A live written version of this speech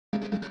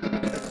Hello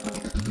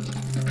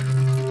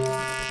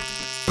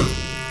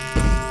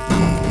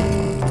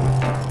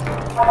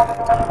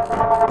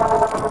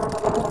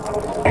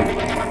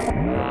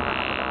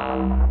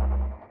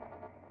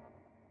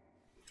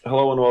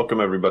and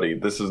welcome everybody.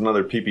 This is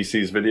another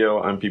PPCs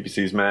video. I'm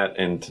PPCs Matt,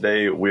 and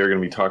today we are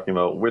going to be talking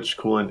about which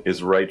coolant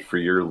is right for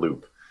your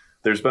loop.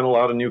 There's been a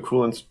lot of new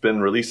coolants been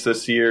released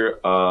this year.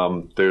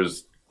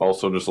 There's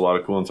also just a lot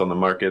of coolants on the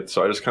market,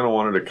 so I just kind of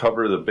wanted to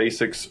cover the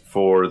basics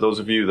for those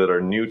of you that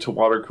are new to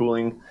water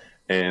cooling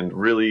and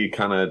really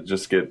kind of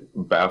just get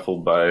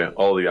baffled by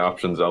all the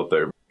options out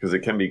there, because it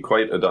can be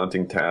quite a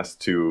daunting task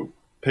to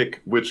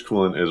pick which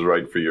coolant is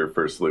right for your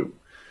first loop.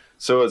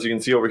 So as you can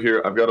see over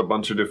here, I've got a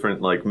bunch of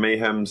different like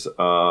Mayhems.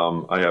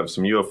 I have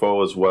some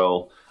UFO as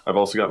well. I've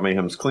also got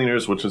Mayhem's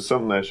cleaners, which is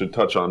something I should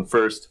touch on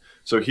first.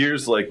 So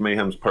here's like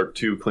Mayhem's Part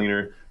 2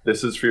 cleaner.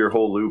 This is for your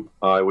whole loop.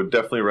 I would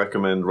definitely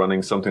recommend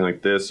running something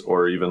like this,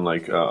 or even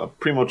like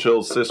Primo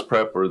Chill's Sys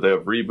Prep, or they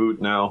have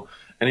Reboot now.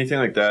 Anything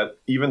like that,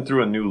 even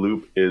through a new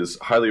loop, is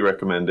highly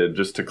recommended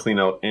just to clean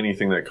out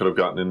anything that could have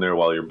gotten in there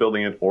while you're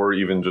building it, or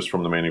even just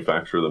from the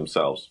manufacturer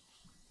themselves.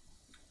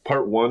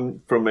 Part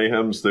 1 from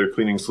Mayhem's, their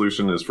cleaning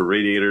solution is for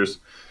radiators.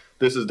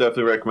 This is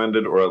definitely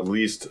recommended, or at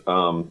least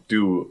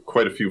do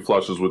quite a few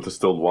flushes with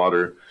distilled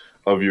water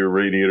of your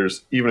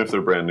radiators, even if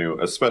they're brand new,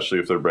 especially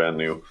if they're brand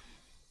new.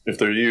 If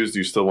they're used,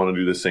 you still want to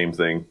do the same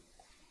thing.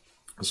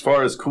 As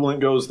far as coolant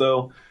goes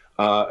though,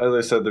 as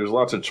I said, there's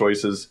lots of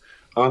choices.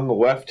 On the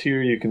left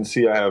here, you can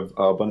see I have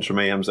a bunch of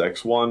Mayhem's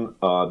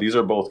X1. These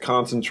are both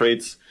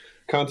concentrates.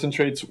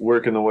 Concentrates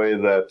work in the way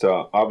that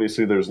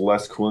obviously there's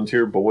less coolant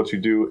here, but what you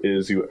do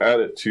is you add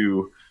it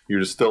to your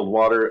distilled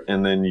water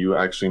and then you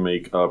actually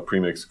make a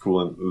premixed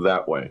coolant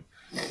that way.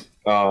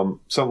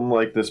 Something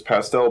like this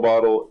pastel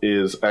bottle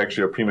is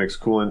actually a premixed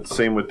coolant.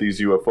 Same with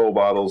these UFO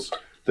bottles.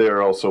 They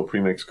are also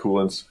premixed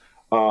coolants.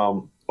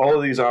 All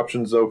of these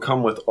options though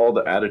come with all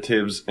the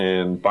additives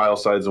and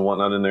biocides and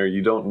whatnot in there.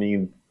 You don't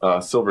need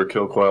silver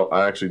kill coil.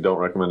 I actually don't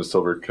recommend a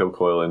silver kill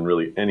coil in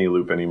really any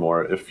loop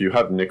anymore. If you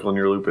have nickel in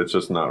your loop, it's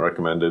just not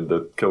recommended.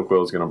 The kill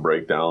coil is going to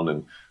break down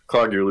and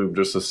clog your loop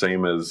just the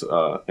same as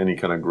any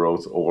kind of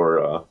growth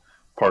or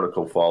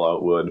particle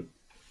fallout would.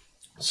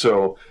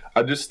 So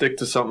I just stick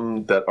to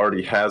something that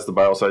already has the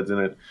biocides in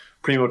it.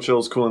 Primo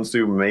Chill's coolants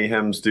do,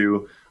 Mayhem's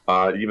do,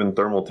 even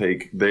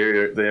Thermaltake.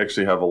 They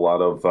actually have a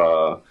lot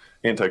of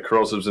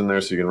anti-corrosives in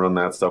there, so you can run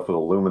that stuff with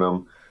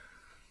aluminum.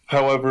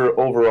 However,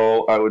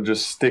 overall, I would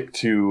just stick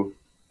to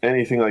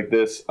anything like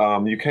this.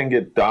 You can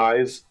get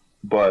dyes,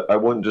 but I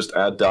wouldn't just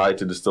add dye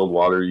to distilled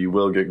water. You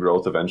will get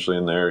growth eventually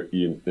in there.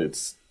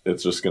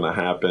 It's just going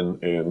to happen,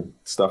 and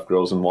stuff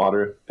grows in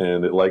water,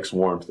 and it likes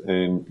warmth,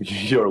 and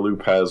your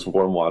loop has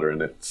warm water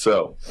in it.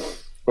 So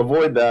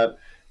avoid that.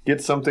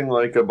 Get something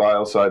like a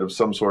biocide of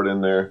some sort in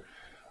there.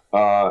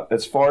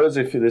 As far as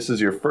if this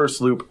is your first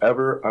loop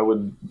ever, I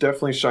would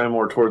definitely shine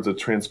more towards a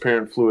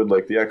transparent fluid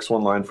like the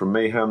X1 line from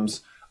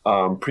Mayhem's.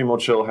 Primo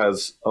Chill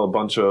has a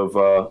bunch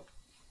of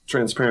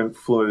transparent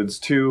fluids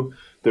too.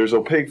 There's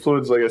opaque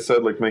fluids, like I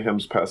said, like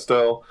Mayhem's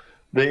Pastel.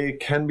 They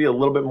can be a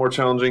little bit more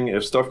challenging.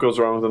 If stuff goes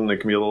wrong with them, they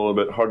can be a little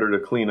bit harder to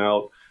clean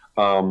out.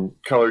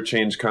 Color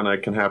change kind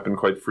of can happen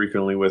quite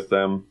frequently with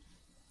them.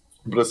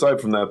 But aside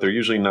from that, they're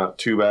usually not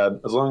too bad,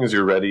 as long as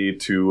you're ready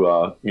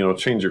to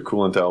change your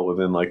coolant out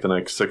within like the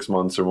next 6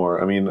 months or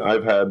more. I mean,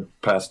 I've had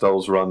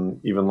pastels run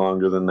even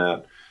longer than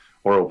that,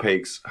 or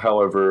opaques.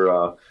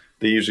 However,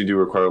 they usually do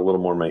require a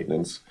little more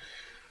maintenance.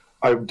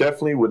 I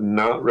definitely would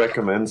not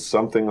recommend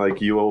something like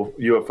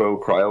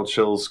UFO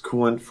CryoChill's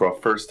coolant for a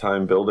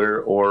first-time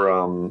builder,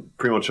 or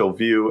Primo Chill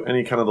View,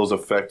 any kind of those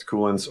effect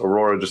coolants.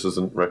 Aurora just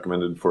isn't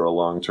recommended for a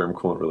long-term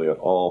coolant really at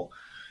all.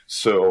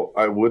 So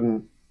I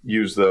wouldn't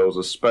use those,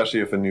 especially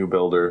if a new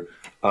builder.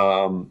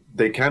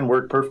 They can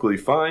work perfectly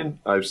fine.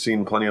 I've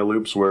seen plenty of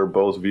loops where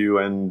both View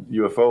and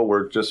UFO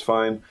work just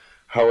fine.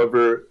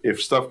 However,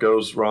 if stuff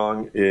goes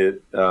wrong,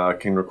 it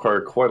can require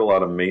quite a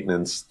lot of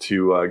maintenance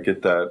to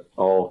get that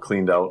all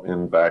cleaned out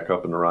and back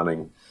up and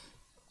running.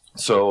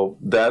 So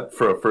that,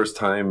 for a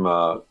first-time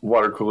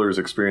water coolers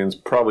experience,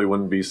 probably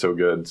wouldn't be so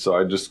good. So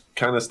I just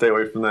kind of stay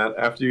away from that.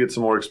 After you get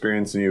some more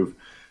experience and you've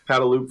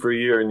had a loop for a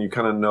year and you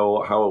kind of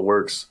know how it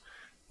works,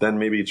 then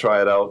maybe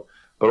try it out.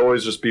 But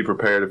always just be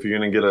prepared if you're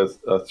going to get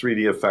a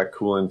 3D effect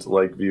coolant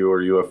like View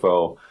or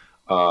UFO,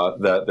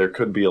 that there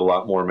could be a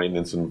lot more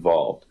maintenance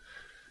involved.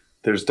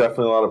 There's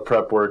definitely a lot of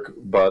prep work,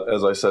 but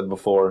as I said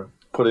before,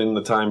 put in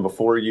the time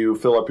before you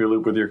fill up your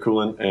loop with your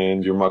coolant,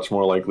 and you're much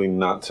more likely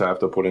not to have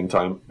to put in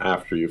time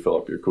after you fill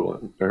up your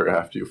coolant, or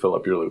after you fill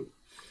up your loop.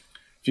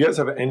 If you guys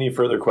have any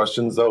further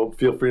questions though,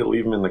 feel free to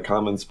leave them in the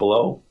comments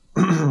below.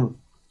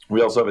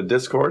 We also have a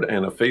Discord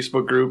and a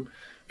Facebook group.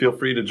 Feel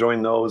free to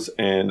join those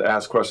and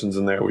ask questions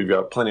in there. We've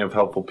got plenty of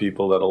helpful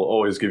people that'll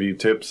always give you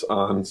tips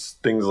on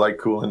things like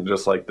coolant,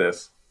 just like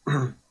this.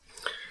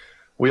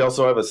 We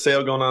also have a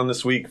sale going on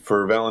this week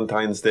for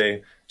Valentine's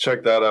Day.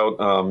 check that out.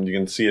 You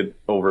can see it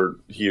over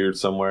here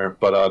somewhere.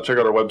 But check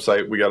out our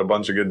website. We got a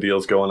bunch of good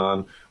deals going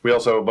on. We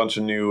also have a bunch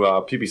of new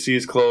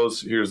PPCs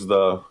clothes. Here's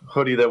the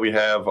hoodie that we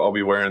have. I'll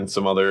be wearing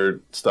some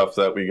other stuff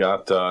that we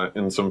got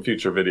in some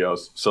future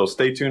videos. So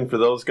stay tuned for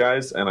those,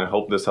 guys, and I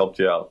hope this helped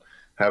you out.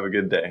 Have a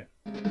good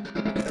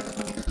day.